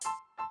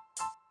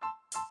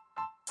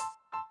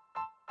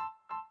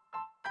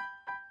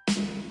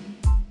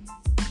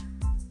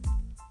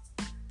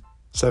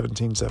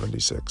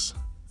1776.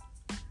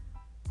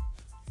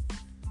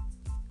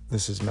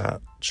 This is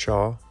Matt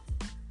Shaw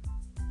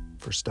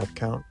for Step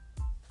Count,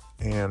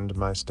 and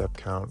my step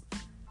count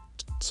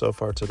so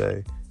far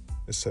today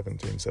is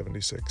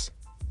 1776.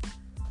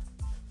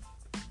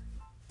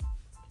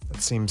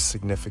 That seems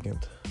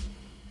significant.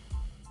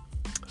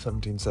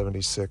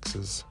 1776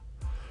 is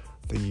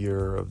the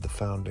year of the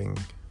founding,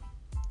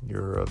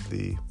 year of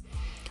the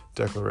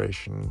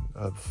Declaration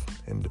of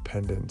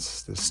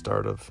Independence, the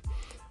start of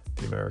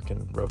the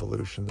American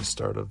Revolution, the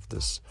start of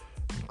this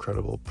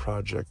incredible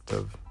project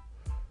of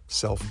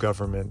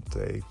self-government,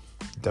 a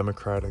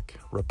democratic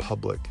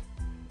republic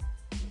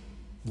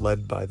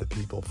led by the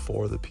people,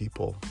 for the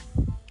people,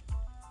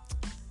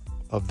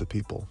 of the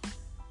people.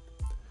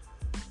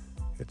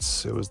 It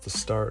was the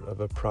start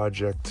of a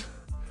project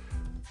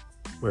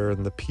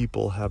wherein the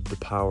people have the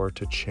power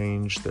to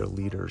change their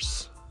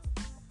leaders.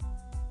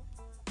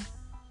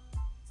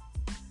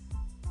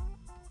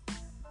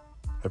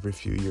 Every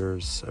few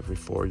years, every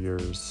 4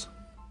 years,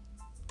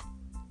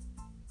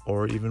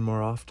 or even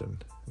more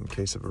often in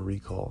case of a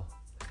recall.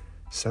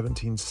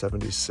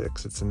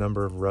 1776, it's a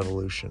number of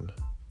revolution,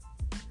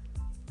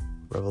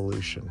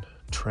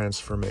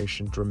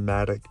 transformation,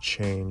 dramatic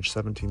change.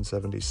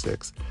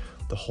 1776,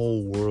 the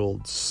whole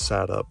world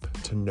sat up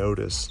to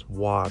notice,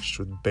 watched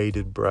with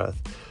bated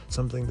breath,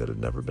 something that had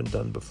never been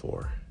done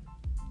before.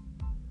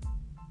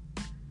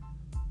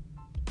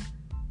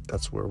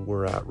 That's where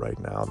we're at right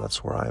now.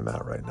 That's where I'm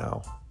at right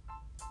now.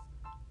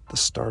 The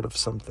start of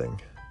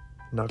something.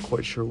 Not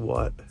quite sure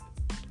what.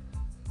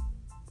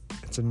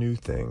 It's a new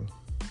thing.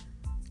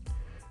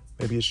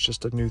 Maybe it's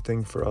just a new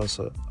thing for us,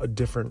 a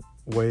different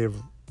way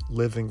of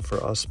living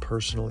for us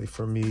personally.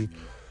 For me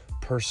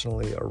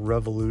personally, a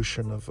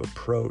revolution of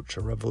approach,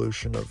 a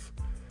revolution of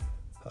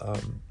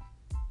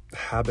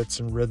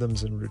habits and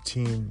rhythms and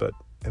routine, but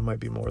it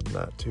might be more than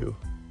that too.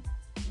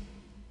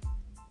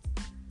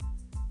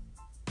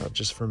 Not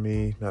just for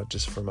me, not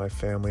just for my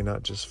family,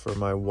 not just for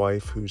my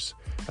wife who's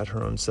at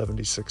her own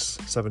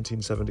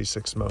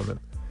 1776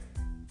 moment,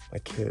 my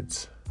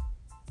kids,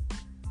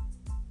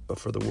 but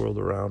for the world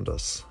around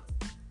us.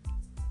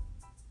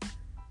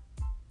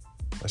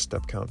 My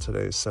step count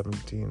today is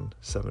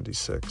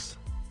 1776.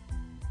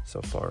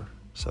 So far,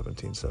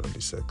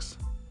 1776.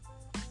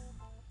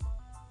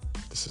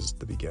 This is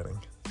the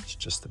beginning. It's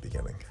just the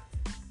beginning.